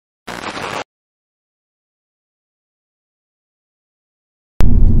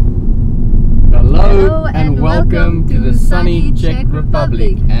and welcome to the sunny Czech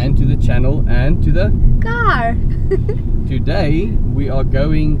Republic and to the channel and to the car. Today we are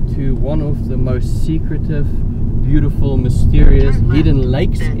going to one of the most secretive, beautiful, mysterious, hidden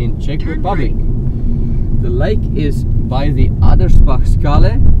lakes in Czech Republic. The lake is by the Adersbach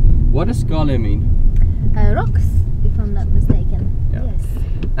Skale. What does Skale mean? Rocks, if I'm not mistaken. Yeah. Yes.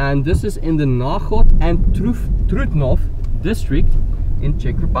 And this is in the Náchod and Trutnov district in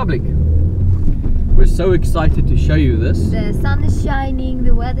Czech Republic. We're so excited to show you this. The sun is shining,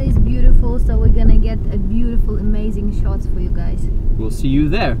 the weather is beautiful, so we're gonna get a beautiful, amazing shots for you guys. We'll see you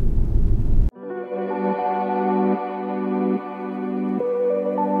there.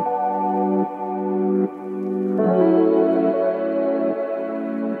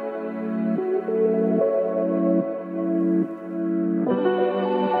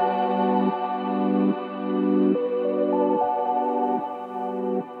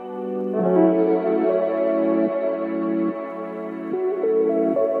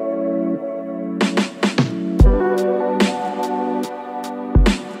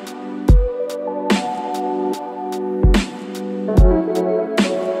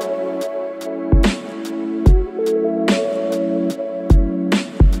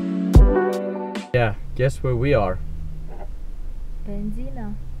 Yeah, guess where we are?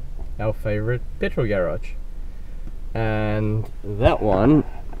 Benzina. Our favorite petrol garage. And that one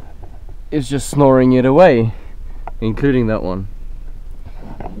is just snoring it away, including that one.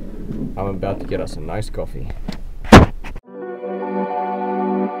 I'm about to get us a nice coffee.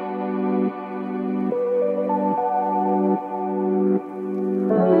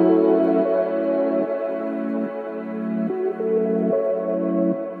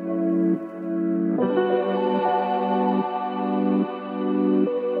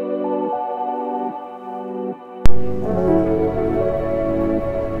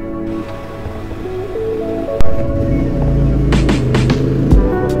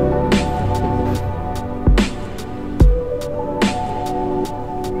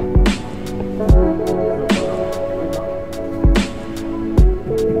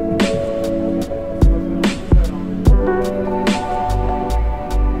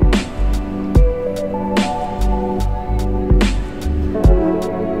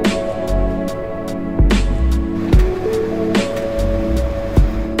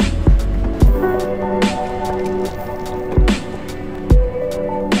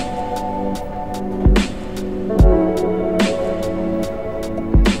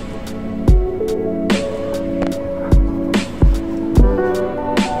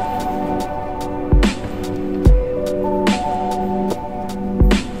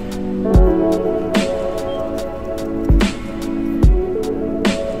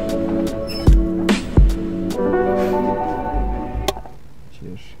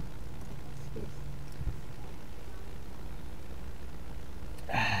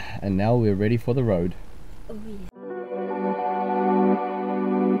 And now we're ready for the road. Oh, yeah.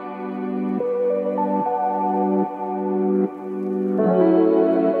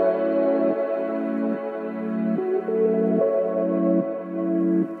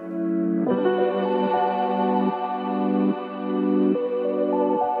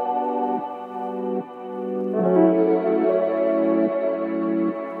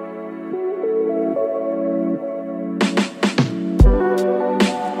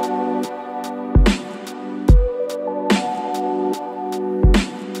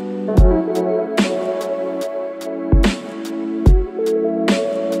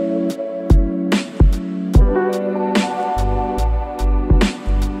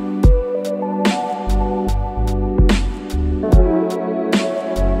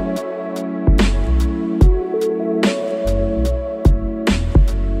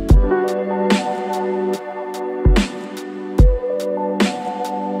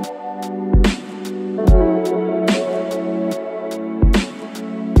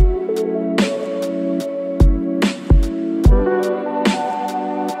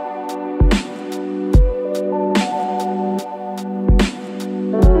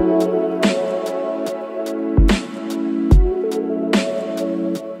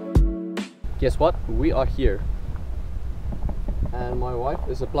 Guess what? We are here. And my wife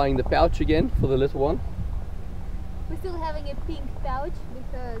is applying the pouch again for the little one. We're still having a pink pouch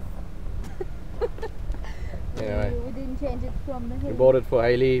because Anyway, we didn't change it from the we Haley. bought it for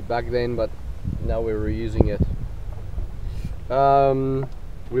Haley back then, but now we're reusing it.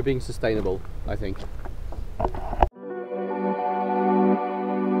 We're being sustainable, I think.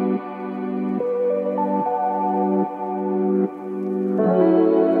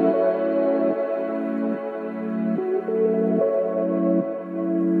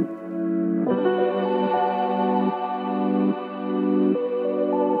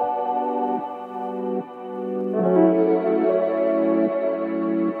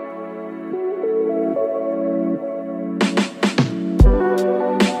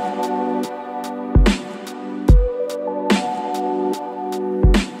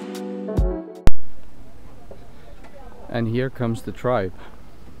 And here comes the tribe.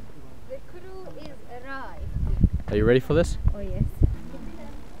 The crew is arrived. Are you ready for this? Oh yes.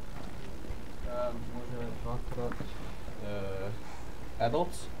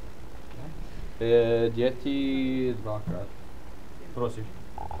 Adults? Děti dvakrát. Prosím.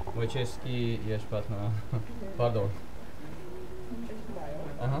 Můj český je špatná. Pardon.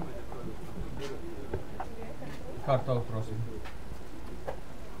 Aha. Kartol, prosím.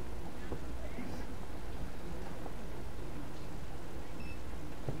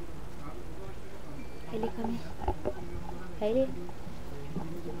 Hailey, come here. Hailey.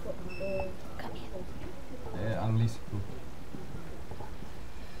 Come here. Anglicky.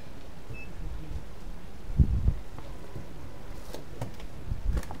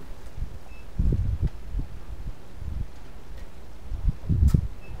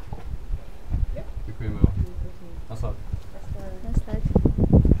 Děkujeme. Nasad. Nasad.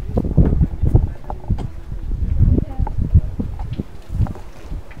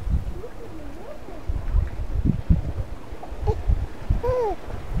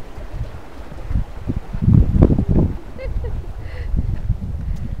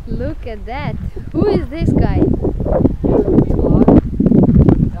 Look at that. Who is this guy?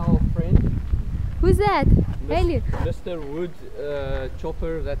 Our friend. Who's that? Hailey. Mr. Wood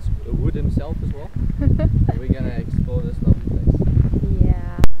Chopper, that's Wood himself as well. We're gonna explore this lovely place.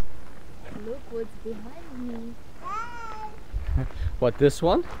 Yeah. Look what's behind me. What, this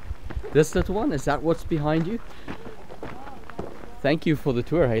one? This little one? Is that what's behind you? Thank you for the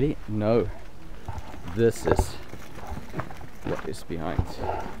tour, Hailey. No. This is what is behind.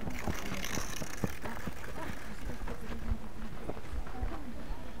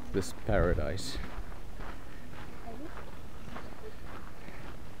 This paradise.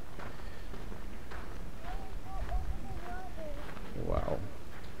 Wow.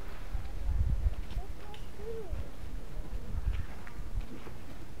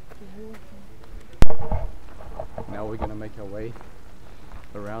 Now we're gonna make our way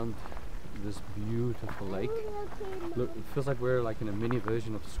around this beautiful lake. Look, it feels like we're like in a mini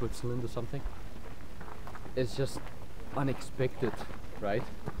version of Switzerland or something. It's just unexpected, right?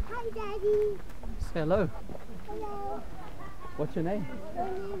 Hi, Daddy. Say hello. Hello. What's your name? My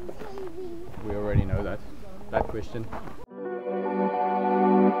name's Haley. We already know that question.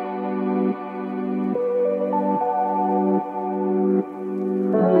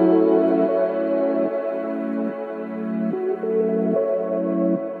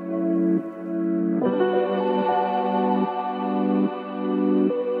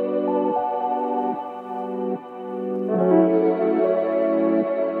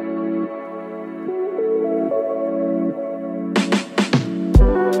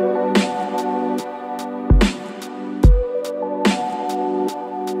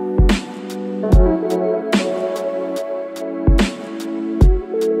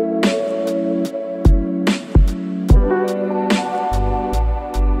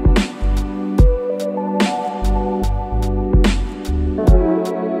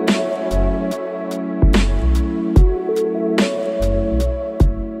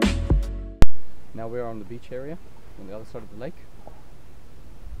 We're on the beach area on the other side of the lake,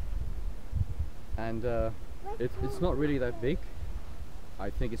 and it's not really that big. I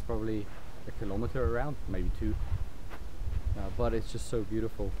think it's probably a kilometer around, maybe 2, but it's just so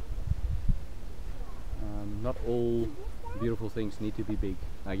beautiful. Not all beautiful things need to be big,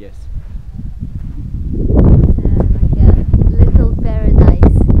 I guess. Like a little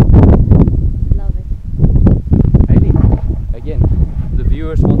paradise. Love it. Hailey, again, the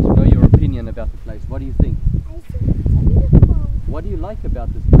viewers want to know your opinion about the place. What do you think? I think it's beautiful. What do you like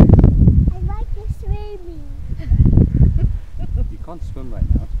about this place? I like the swimming. You can't swim right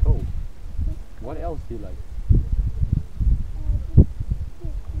now, it's cold. What else do you like?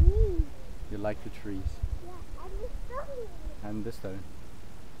 The trees. You like the trees Yeah, and the stone. and the stone.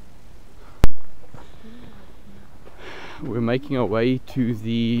 We're making our way to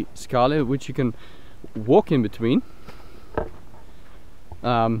the Scala, which you can walk in between.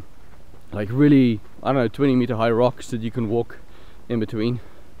 Like really, I don't know, 20-meter high rocks that you can walk in between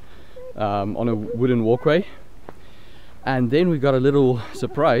on a wooden walkway. And then we got a little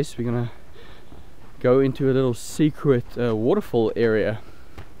surprise. We're gonna go into a little secret waterfall area,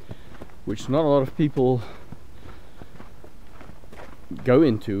 which not a lot of people go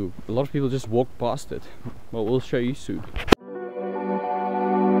into. A lot of people just walk past it. Well, we'll show you soon.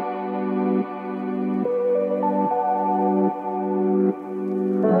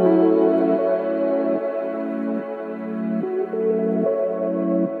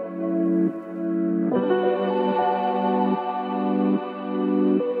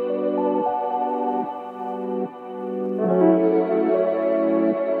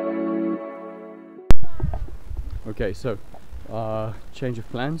 Okay, so change of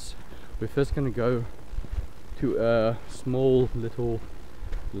plans. We're first gonna go to a small little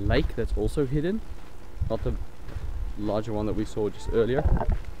lake that's also hidden, not the larger one that we saw just earlier.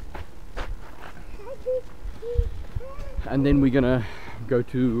 And then we're gonna go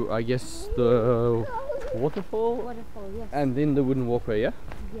to, I guess, the waterfall? Waterfall, yes. And then the wooden walkway, yeah?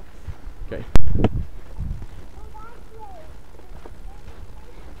 Yes. Okay.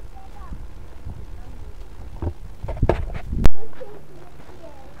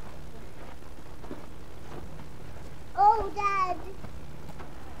 Oh, Dad.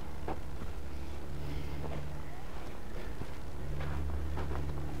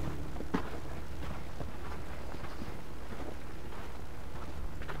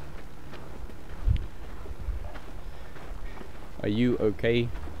 Are you okay,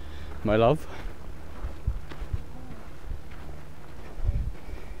 my love?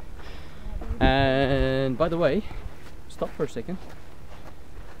 And by the way, stop for a second.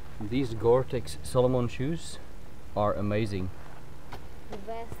 These Gore-Tex Solomon shoes are amazing. The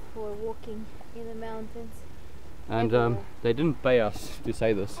best for walking in the mountains. And they didn't pay us to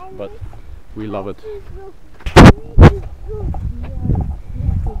say this, but we love it.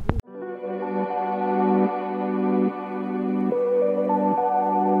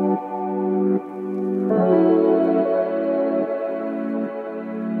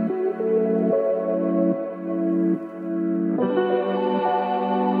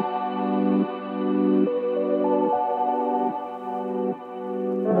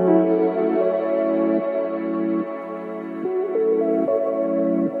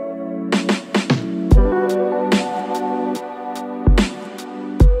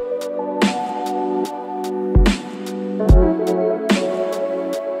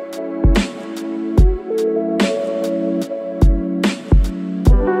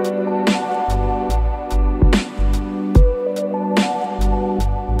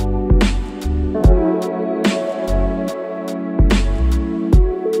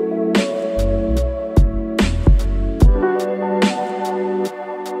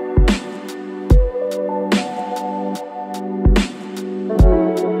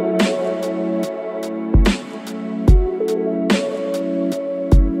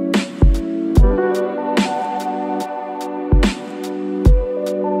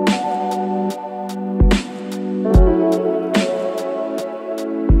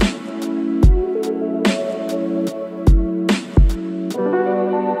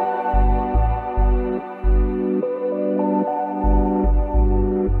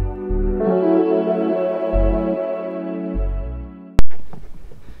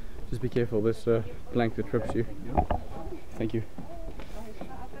 Just be careful, this plank that trips you. Thank you.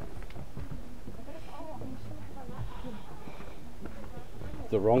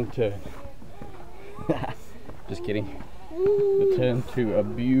 The wrong turn. Just kidding. The turn to a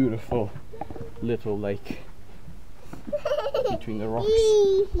beautiful little lake between the rocks,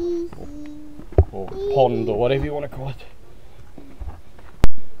 or pond, or whatever you want to call it.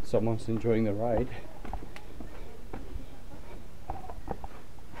 Someone's enjoying the ride.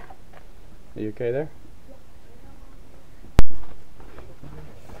 Are you okay there?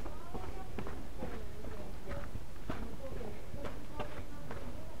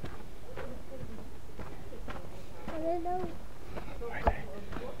 I don't know.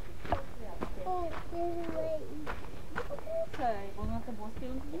 Oh, there's a way.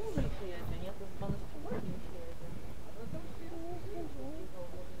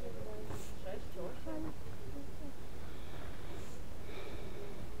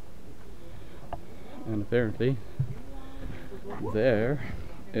 And apparently there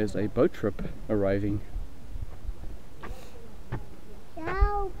is a boat trip arriving.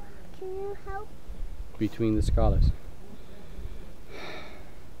 Help! Can you help? Between the Scalas.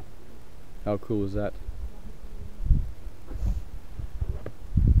 How cool is that?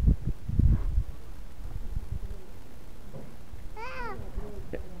 Ah!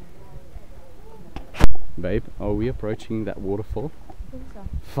 Babe, are we approaching that waterfall? I think so.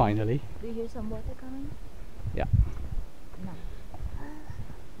 Finally. Do you hear some water coming? Yeah. No.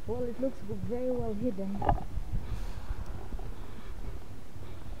 Well, it looks very well hidden.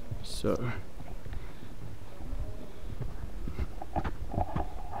 So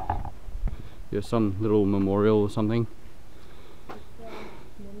here's some little memorial or something.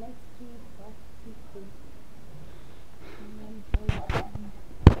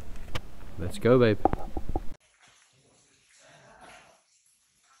 Let's go, babe.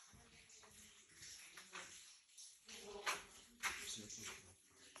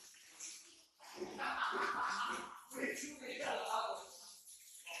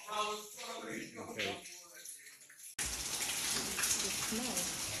 Okay.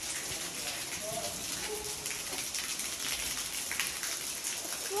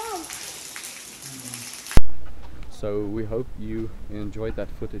 So we hope you enjoyed that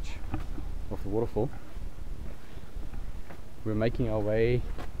footage of the waterfall. We're making our way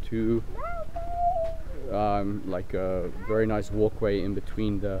to like a very nice walkway in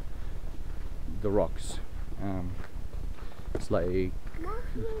between the rocks. It's like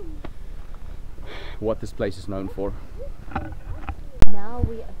what this place is known for. Now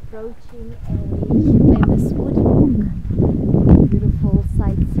we're approaching a famous woodwalk. Beautiful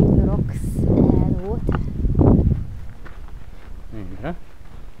sightseeing rocks and water. There you go.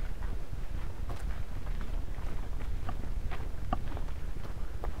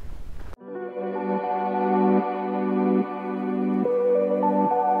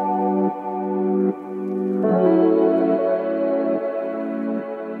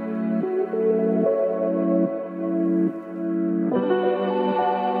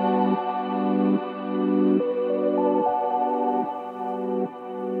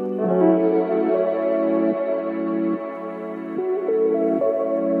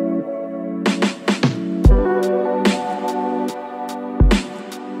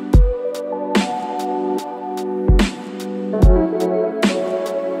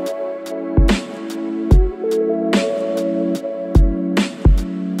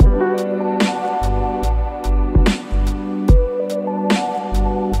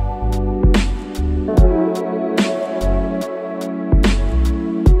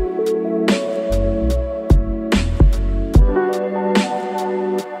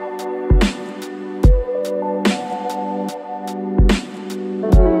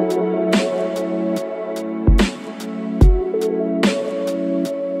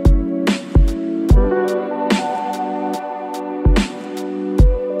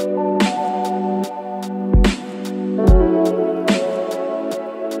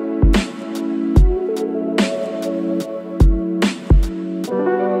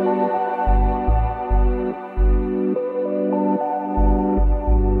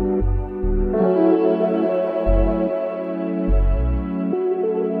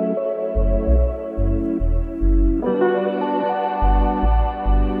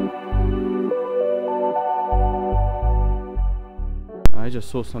 I just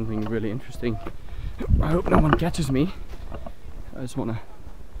saw something really interesting. I hope no one catches me. I just want to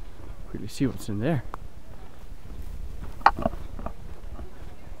quickly see what's in there.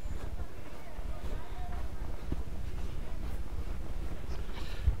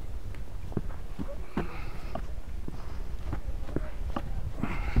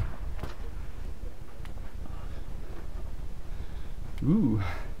 Ooh.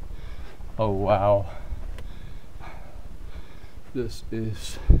 Oh wow. This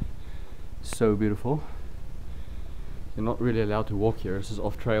is so beautiful. You're not really allowed to walk here, this is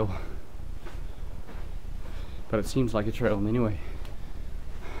off trail. But it seems like a trail anyway.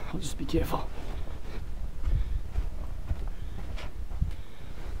 I'll just be careful.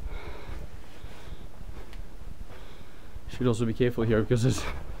 Should also be careful here because there's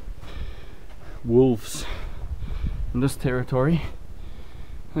wolves in this territory.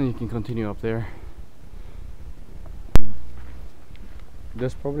 And you can continue up there.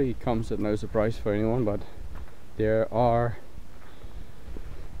 This probably comes at no surprise for anyone, but there are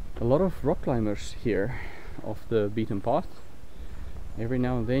a lot of rock climbers here off the beaten path. Every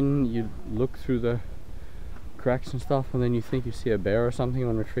now and then you look through the cracks and stuff and then you think you see a bear or something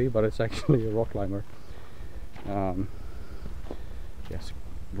on a tree, but it's actually a rock climber. Yes,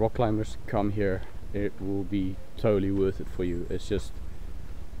 rock climbers come here, it will be totally worth it for you. It's just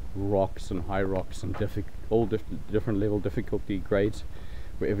rocks and high rocks and all different level difficulty grades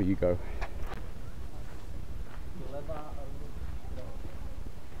wherever you go.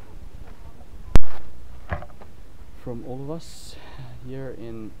 From all of us here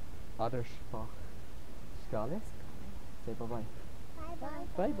in Adersbach Skale, say bye bye. Bye bye.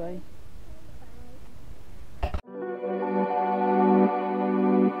 Bye bye.